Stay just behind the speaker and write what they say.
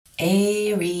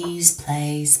Aries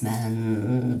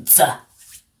placement.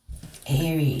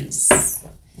 Aries.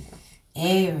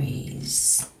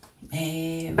 Aries.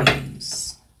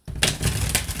 Aries.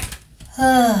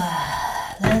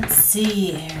 Let's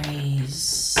see,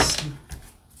 Aries.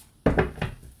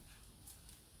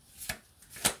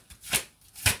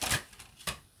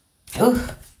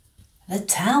 Oh, the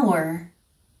Tower.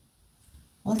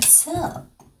 What's up?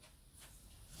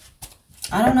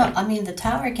 I don't know. I mean, the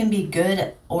Tower can be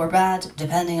good or bad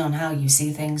depending on how you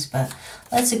see things, but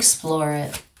let's explore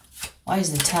it. Why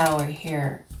is the Tower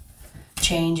here?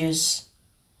 Changes,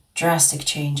 drastic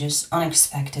changes,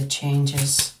 unexpected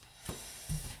changes,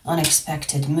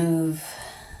 unexpected move,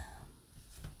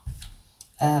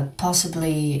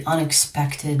 possibly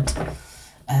unexpected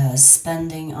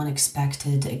spending,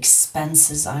 unexpected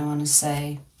expenses, I want to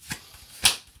say.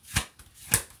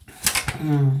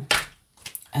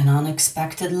 An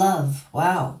unexpected love.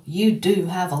 Wow, you do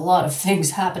have a lot of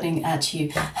things happening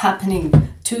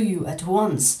to you at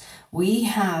once. We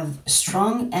have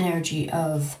strong energy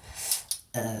of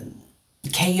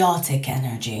chaotic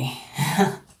energy.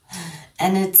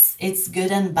 And it's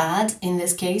good and bad in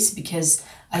this case, because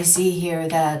I see here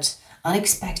that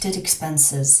unexpected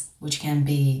expenses, which can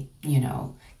be, you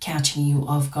know, catching you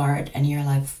off guard, and you're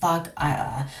like, fuck,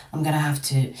 I'm gonna have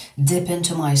to dip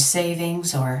into my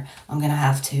savings, or I'm gonna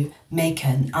have to make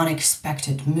an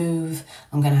unexpected move.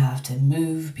 I'm gonna have to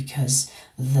move because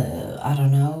I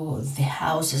don't know, the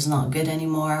house is not good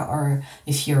anymore, or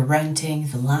if you're renting,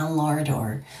 the landlord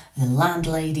or the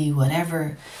landlady,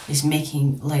 whatever, is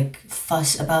making like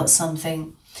fuss about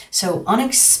something. So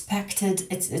unexpected,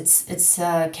 it's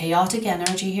chaotic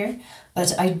energy here,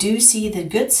 but I do see the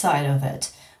good side of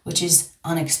it, which is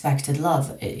unexpected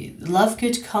love. Love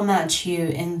could come at you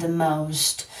in the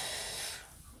most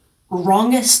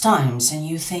wrongest times, and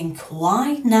you think,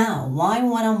 why now? Why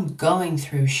when I'm going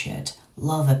through shit,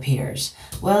 love appears?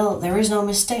 Well, there is no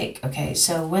mistake, okay?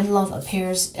 So when love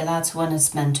appears, that's when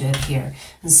it's meant to appear.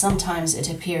 And sometimes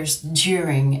it appears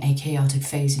during a chaotic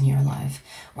phase in your life,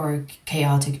 or a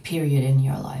chaotic period in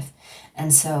your life.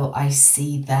 And so I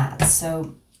see that.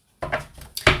 So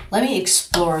let me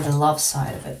explore the love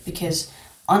side of it, because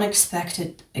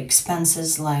unexpected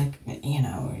expenses, like, you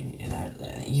know,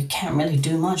 you can't really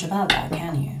do much about that,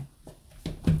 can you?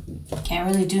 Can't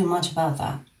really do much about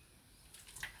that.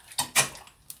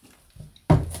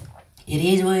 It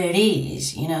is what it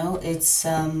is, you know, it's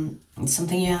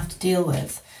something you have to deal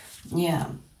with.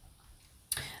 Yeah.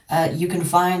 You can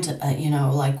find, you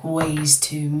know, like ways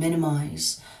to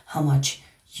minimize how much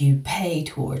you pay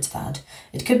towards that.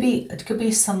 It could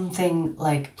be something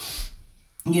like,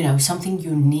 you know, something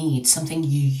you need, something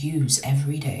you use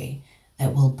every day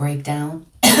that will break down,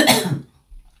 and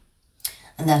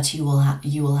that you will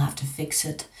have to fix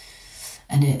it,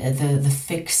 and the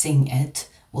fixing it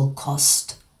will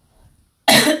cost.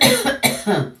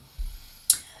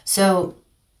 So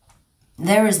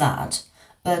there is that,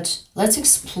 but let's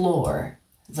explore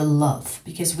the love,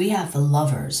 because we have the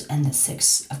Lovers and the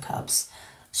Six of Cups.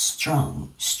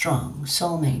 Strong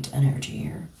soulmate energy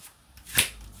here.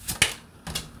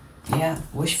 Yeah,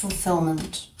 wish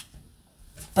fulfillment.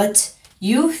 But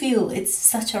you feel it's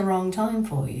such a wrong time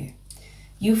for you.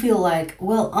 You feel like,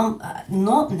 well,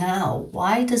 not now.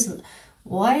 Why does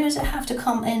it have to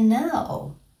come in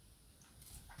now?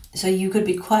 So you could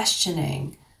be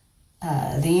questioning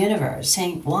the universe,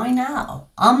 saying, why now?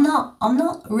 I'm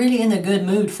not really in a good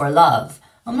mood for love.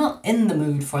 I'm not in the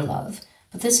mood for love.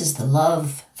 But this is the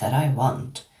love that I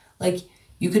want. Like,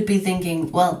 you could be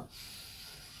thinking, well,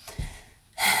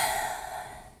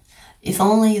 if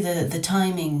only the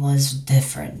timing was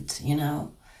different, you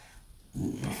know.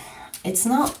 It's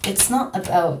not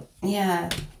about, yeah,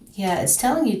 it's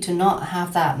telling you to not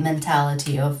have that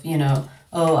mentality of, you know,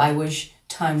 oh, I wish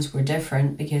times were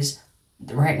different because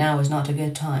right now is not a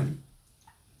good time.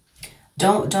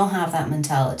 Don't have that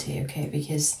mentality, okay?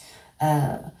 Because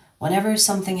whenever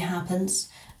something happens,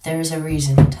 there is a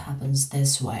reason it happens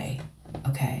this way,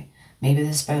 okay? Maybe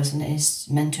this person is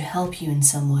meant to help you in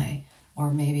some way,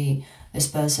 or maybe this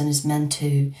person is meant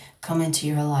to come into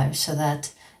your life so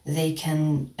that they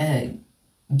can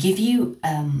give you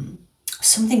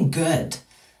something good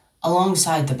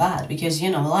alongside the bad, because,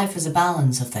 you know, life is a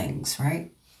balance of things,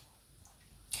 right?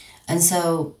 And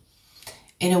so,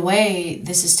 in a way,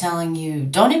 this is telling you,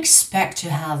 don't expect to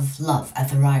have love at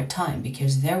the right time,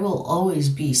 because there will always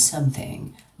be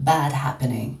something bad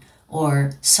happening,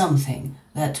 or something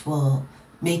that will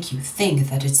make you think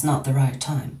that it's not the right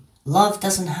time. Love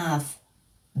doesn't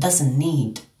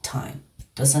need time,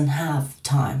 doesn't have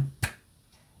time.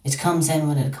 It comes in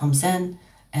when it comes in,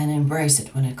 and embrace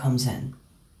it when it comes in.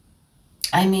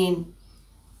 I mean,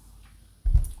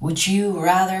 would you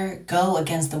rather go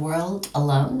against the world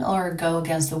alone or go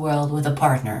against the world with a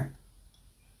partner?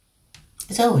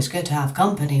 It's always good to have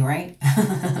company, right?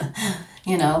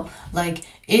 You know, like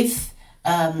if,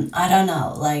 I don't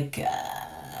know, like,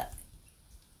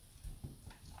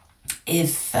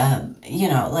 if, you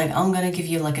know, like I'm gonna give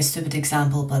you like a stupid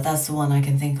example, but that's the one I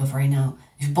can think of right now.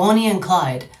 If Bonnie and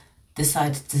Clyde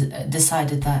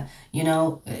decided that, you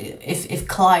know, if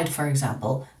Clyde, for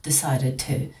example, decided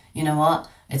to, you know what,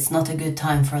 it's not a good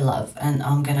time for love and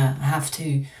I'm gonna have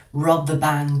to rob the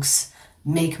banks,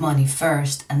 make money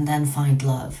first and then find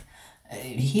love,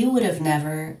 he would have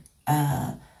never,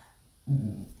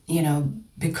 you know,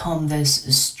 become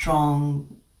this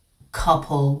strong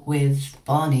couple with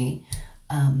Bonnie,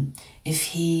 if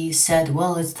he said,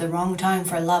 well, it's the wrong time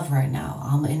for love right now.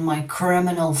 I'm in my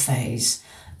criminal phase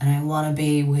and I want to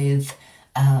be with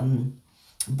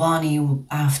Bonnie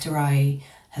after I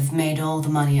have made all the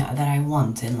money that I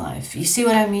want in life. You see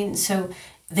what I mean? So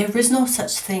there is no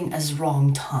such thing as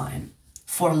wrong time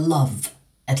for love,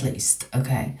 at least,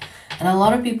 okay? And a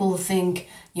lot of people think,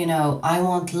 you know, I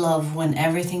want love when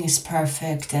everything is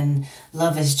perfect and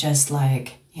love is just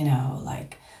like, you know,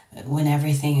 like when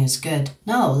everything is good.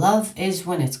 No, love is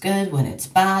when it's good, when it's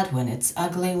bad, when it's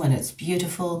ugly, when it's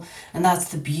beautiful. And that's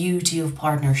the beauty of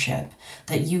partnership,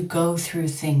 that you go through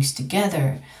things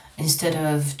together instead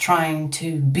of trying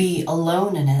to be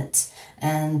alone in it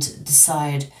and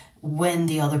decide when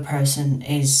the other person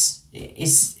has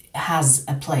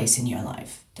a place in your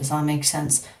life. Does that make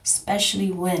sense? Especially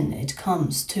when it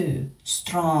comes to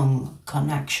strong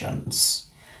connections.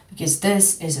 Because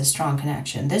this is a strong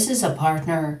connection. This is a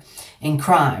partner in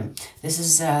crime. This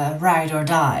is a ride or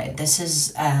die. This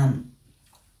is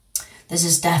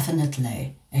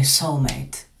definitely a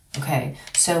soulmate. Okay,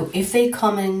 so if they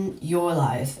come in your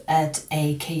life at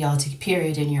a chaotic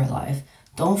period in your life,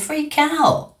 don't freak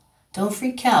out. Don't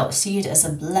freak out. See it as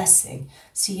a blessing.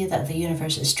 See that the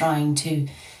universe is trying to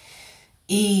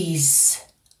ease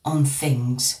on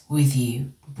things with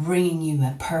you, bringing you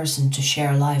a person to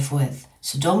share life with.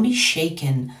 So don't be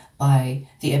shaken by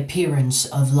the appearance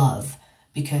of love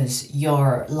because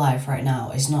your life right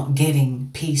now is not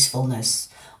giving peacefulness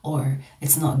or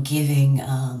it's not giving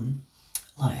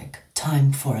like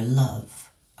time for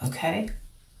love. Okay?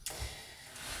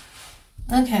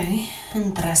 Okay,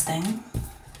 interesting.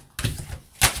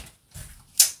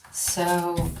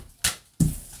 So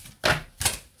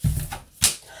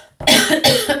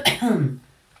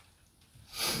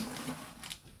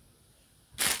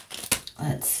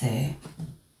let's see.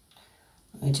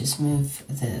 Let me just move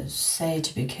the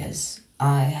sage because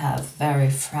I have very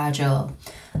fragile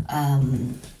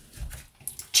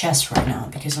chest right now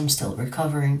because I'm still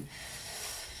recovering.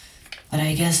 But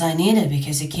I guess I need it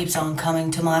because it keeps on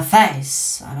coming to my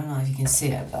face. I don't know if you can see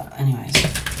it, but anyways.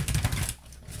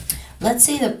 Let's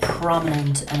see the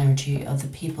prominent energy of the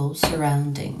people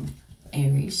surrounding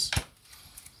Aries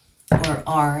or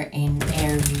are in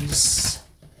Aries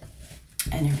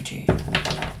energy.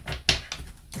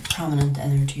 The prominent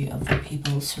energy of the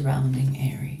people surrounding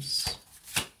Aries.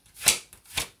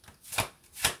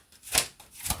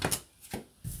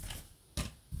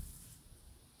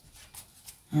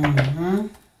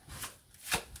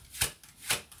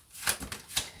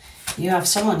 You have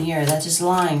someone here that is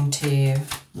lying to you.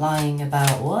 Lying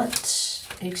about what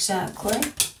exactly?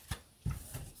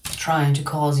 Trying to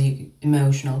cause you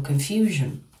emotional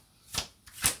confusion.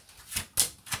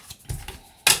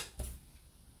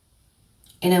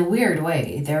 In a weird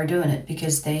way, they're doing it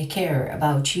because they care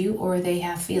about you or they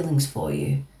have feelings for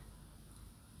you.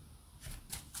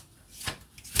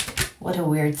 What a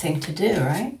weird thing to do,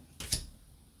 right?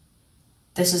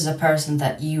 This is a person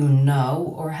that you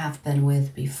know or have been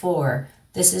with before.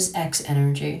 This is X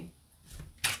energy.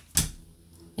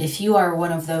 If you are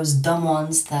one of those dumb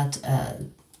ones that,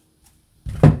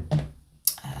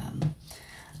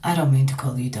 I don't mean to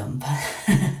call you dumb, but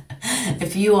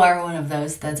if you are one of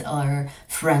those that are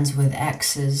friends with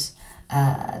exes,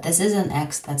 this is an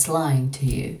ex that's lying to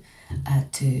you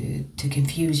to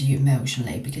confuse you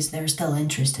emotionally because they're still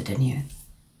interested in you.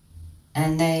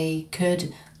 And they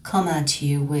could come at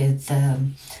you with the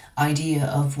idea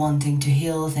of wanting to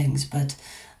heal things, but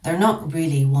they're not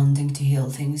really wanting to heal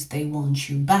things. They want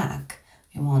you back.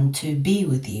 They want to be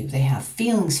with you. They have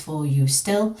feelings for you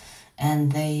still,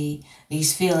 and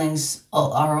these feelings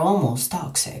are almost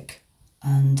toxic.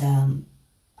 And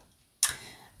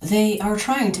they are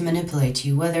trying to manipulate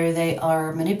you, whether they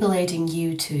are manipulating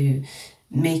you to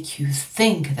make you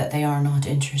think that they are not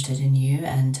interested in you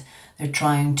and They're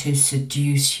trying to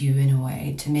seduce you in a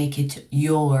way, to make it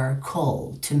your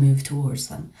call to move towards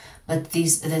them. But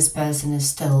this person is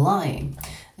still lying.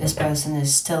 This person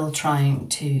is still trying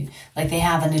to, like, they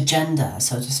have an agenda,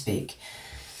 so to speak.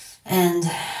 And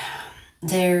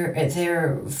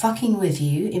they're fucking with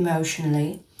you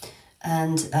emotionally,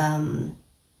 and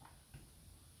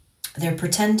they're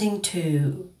pretending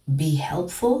to be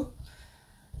helpful.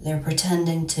 They're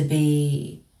pretending to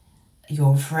be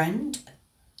your friend.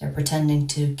 They're pretending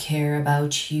to care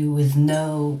about you with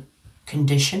no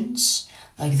conditions,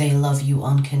 like they love you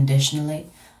unconditionally.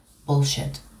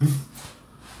 Bullshit.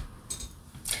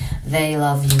 They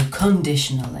love you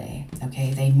conditionally,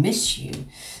 okay? They miss you.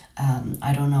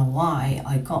 I don't know why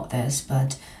I got this,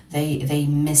 but they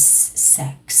miss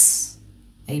sex.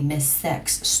 They miss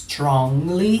sex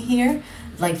strongly here.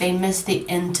 Like they miss the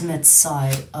intimate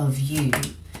side of you.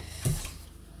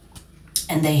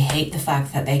 And they hate the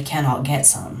fact that they cannot get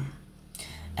some.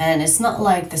 And it's not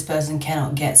like this person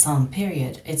cannot get some,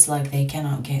 period. It's like they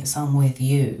cannot get some with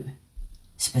you,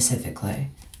 specifically.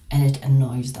 And it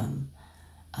annoys them.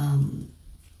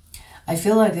 I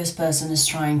feel like this person is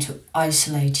trying to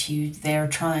isolate you. They're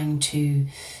trying to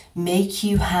make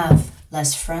you have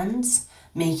less friends,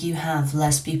 make you have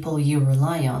less people you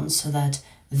rely on, so that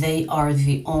they are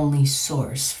the only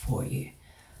source for you,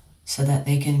 so that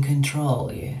they can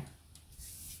control you.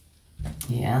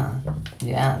 Yeah,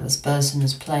 this person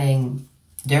is playing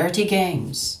dirty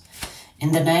games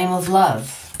in the name of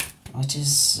love, which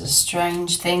is a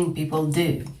strange thing people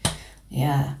do.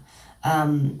 Yeah.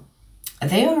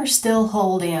 They are still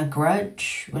holding a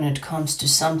grudge when it comes to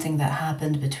something that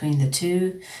happened between the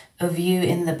two of you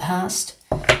in the past.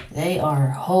 They are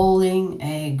holding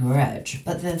a grudge.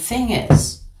 But the thing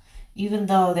is, even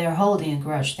though they're holding a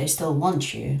grudge, they still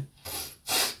want you.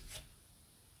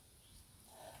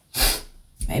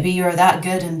 Maybe you're that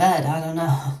good in bed, I don't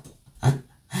know.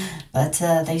 But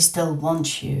they still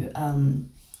want you. And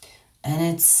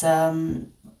it's, I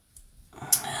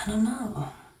don't know.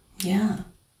 Yeah.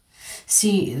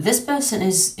 See, this person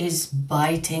is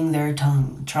biting their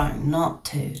tongue, trying not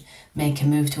to make a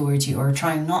move towards you, or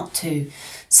trying not to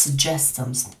suggest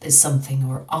something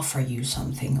or offer you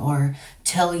something or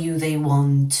tell you they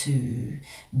want to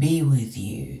be with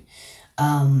you.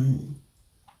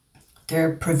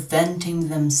 They're preventing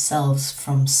themselves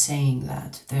from saying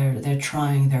that. They're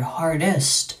trying their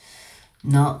hardest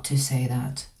not to say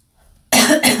that.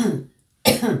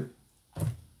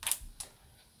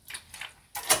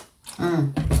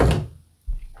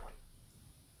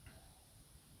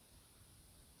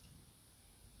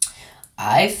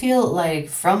 I feel like,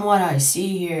 from what I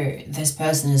see here, this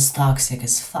person is toxic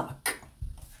as fuck.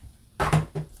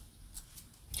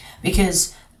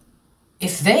 Because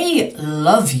if they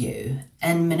love you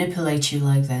and manipulate you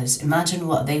like this, imagine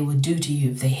what they would do to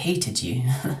you if they hated you.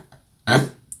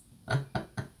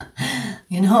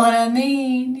 You know what I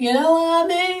mean? You know what I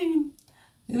mean?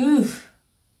 Oof.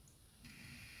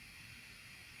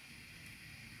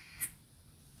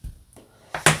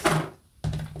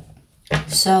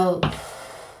 So,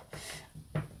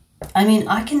 I mean,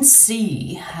 I can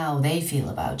see how they feel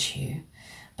about you,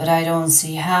 but I don't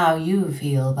see how you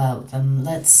feel about them.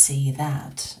 Let's see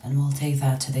that, and we'll take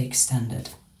that to the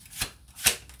extended.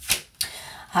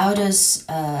 How does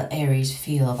Aries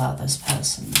feel about this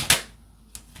person?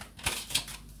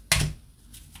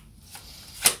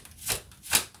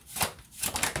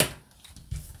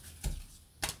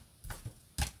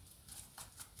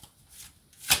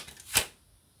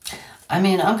 I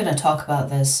mean, I'm going to talk about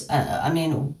this. I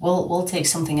mean, we'll take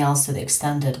something else to the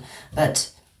extended,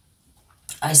 but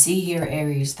I see here,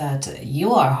 Aries, that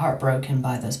you are heartbroken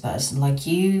by this person. Like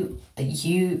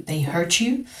they hurt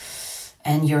you,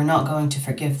 and you're not going to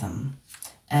forgive them.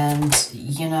 And,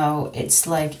 you know, it's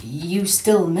like you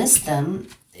still miss them,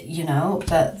 you know,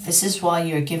 but this is why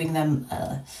you're giving them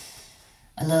a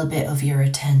little bit of your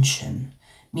attention,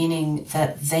 meaning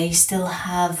that they still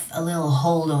have a little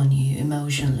hold on you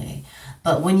emotionally.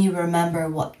 But when you remember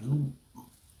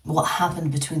what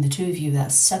happened between the two of you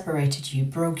that separated you,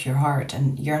 broke your heart,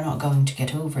 and you're not going to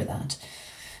get over that.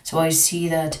 So I see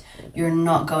that you're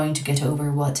not going to get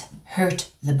over what hurt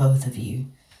the both of you.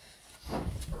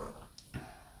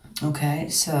 Okay,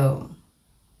 so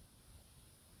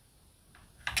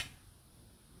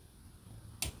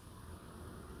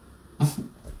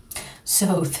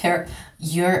so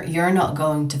you're not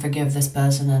going to forgive this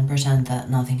person and pretend that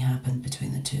nothing happened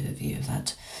between the two of you,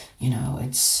 that, you know,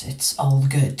 it's all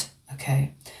good,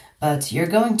 okay? But you're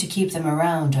going to keep them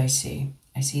around, I see.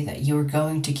 I see that you're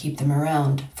going to keep them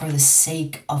around for the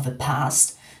sake of the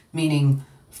past, meaning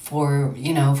for,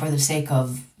 you know, for the sake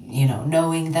of, you know,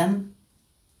 knowing them,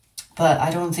 but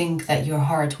I don't think that your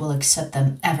heart will accept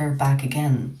them ever back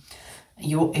again.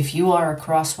 If you are a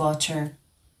cross watcher,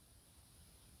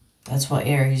 that's what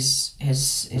Aries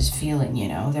is feeling, you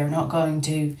know. They're not going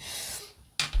to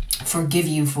forgive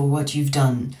you for what you've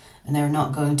done, and they're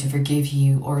not going to forgive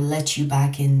you or let you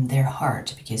back in their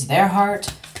heart, because their heart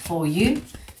for you,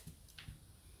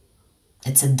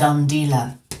 it's a done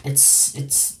dealer. It's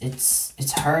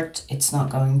hurt. It's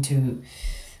not going to.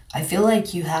 I feel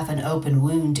like you have an open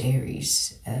wound,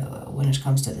 Aries, when it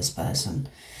comes to this person.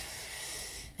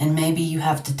 And maybe you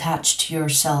have detached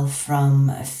yourself from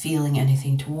feeling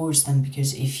anything towards them,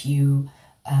 because if you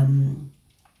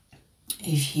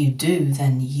do,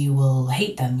 then you will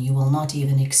hate them. You will not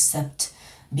even accept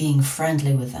being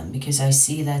friendly with them, because I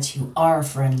see that you are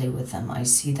friendly with them. I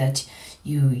see that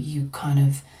you kind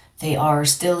of, they are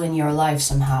still in your life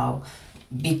somehow,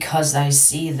 because I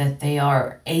see that they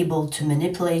are able to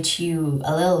manipulate you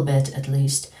a little bit, at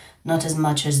least. Not as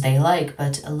much as they like,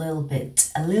 but a little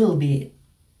bit.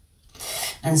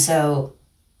 And so,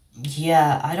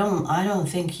 yeah, I don't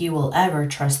think you will ever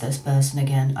trust this person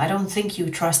again. I don't think you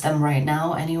trust them right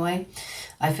now anyway.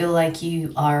 I feel like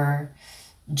you are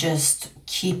just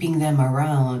keeping them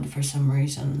around for some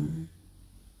reason.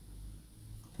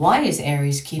 Why is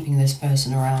Aries keeping this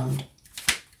person around?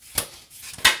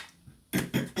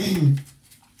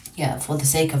 Yeah, for the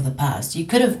sake of the past. You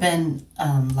could have been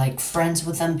like friends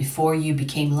with them before you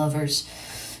became lovers.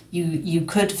 You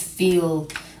could feel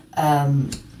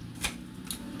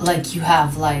like you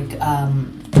have like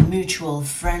mutual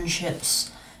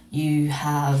friendships. You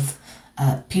have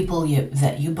people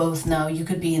that you both know. You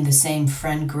could be in the same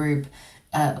friend group,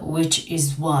 which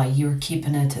is why you're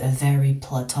keeping it very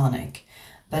platonic.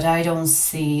 But I don't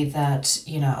see that,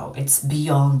 you know, it's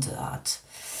beyond that.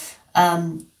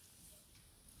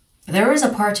 There is a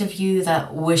part of you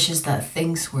that wishes that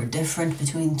things were different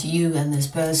between you and this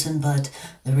person, but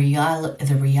the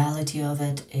reality of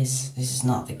it is this is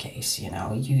not the case. You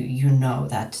know, you know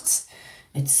that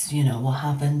it's you know, what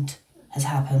happened has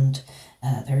happened.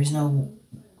 There is no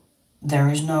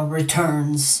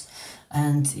returns,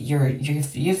 and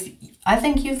I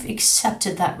think you've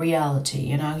accepted that reality.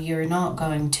 You know, you're not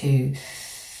going to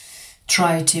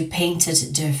try to paint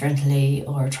it differently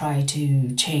or try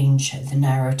to change the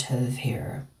narrative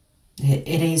here.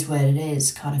 It is what it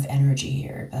is, kind of energy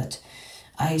here. But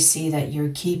I see that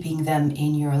you're keeping them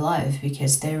in your life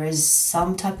because there is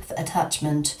some type of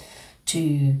attachment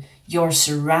to your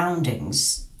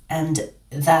surroundings, and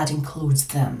that includes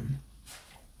them.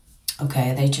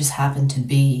 Okay, they just happen to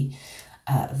be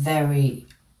very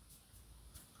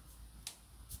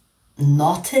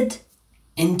knotted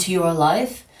into your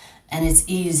life, and it's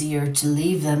easier to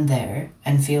leave them there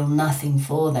and feel nothing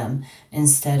for them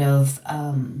instead of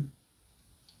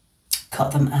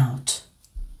cut them out.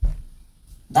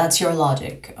 That's your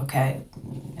logic, okay?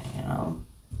 You know,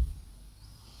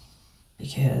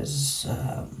 because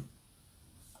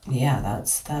yeah,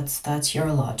 that's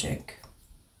your logic.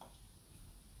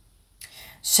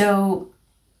 So,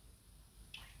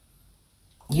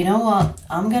 you know what?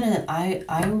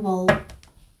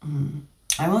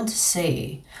 I want to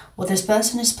see what this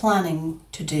person is planning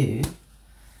to do,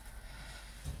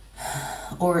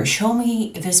 or show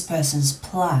me this person's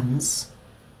plans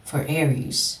for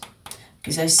Aries,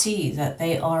 because I see that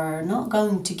they are not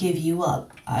going to give you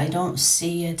up. I don't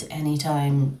see it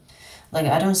anytime, like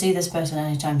I don't see this person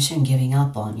anytime soon giving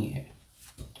up on you.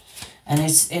 And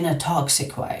it's in a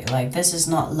toxic way, like this is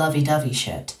not lovey-dovey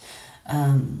shit.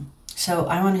 So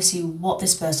I want to see what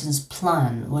this person's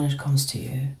plan when it comes to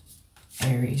you,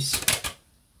 Aries.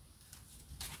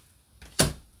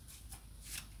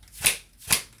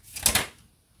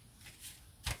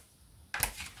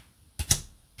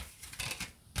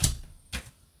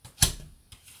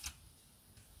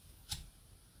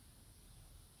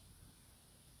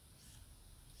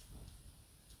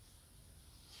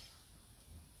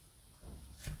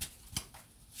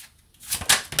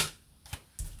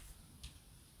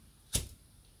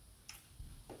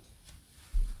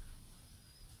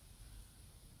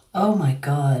 Oh my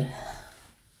God.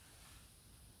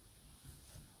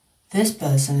 This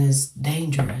person is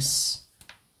dangerous.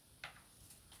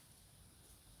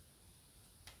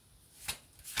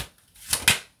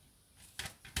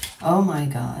 Oh my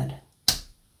God.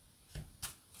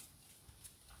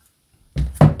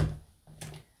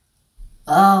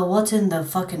 Oh, what in the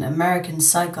fucking American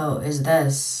Psycho is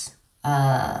this?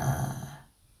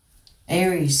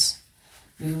 Aries.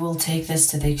 We will take this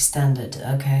to the extended,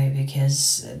 okay?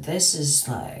 Because this is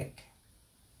like,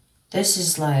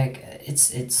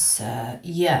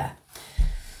 yeah.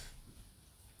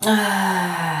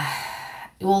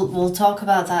 we'll talk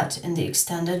about that in the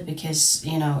extended, because,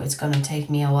 you know, it's going to take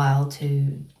me a while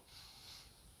to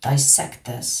dissect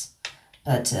this.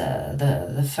 But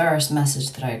the first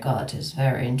message that I got is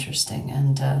very interesting,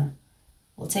 and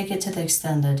we'll take it to the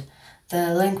extended.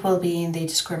 The link will be in the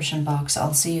description box.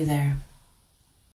 I'll see you there.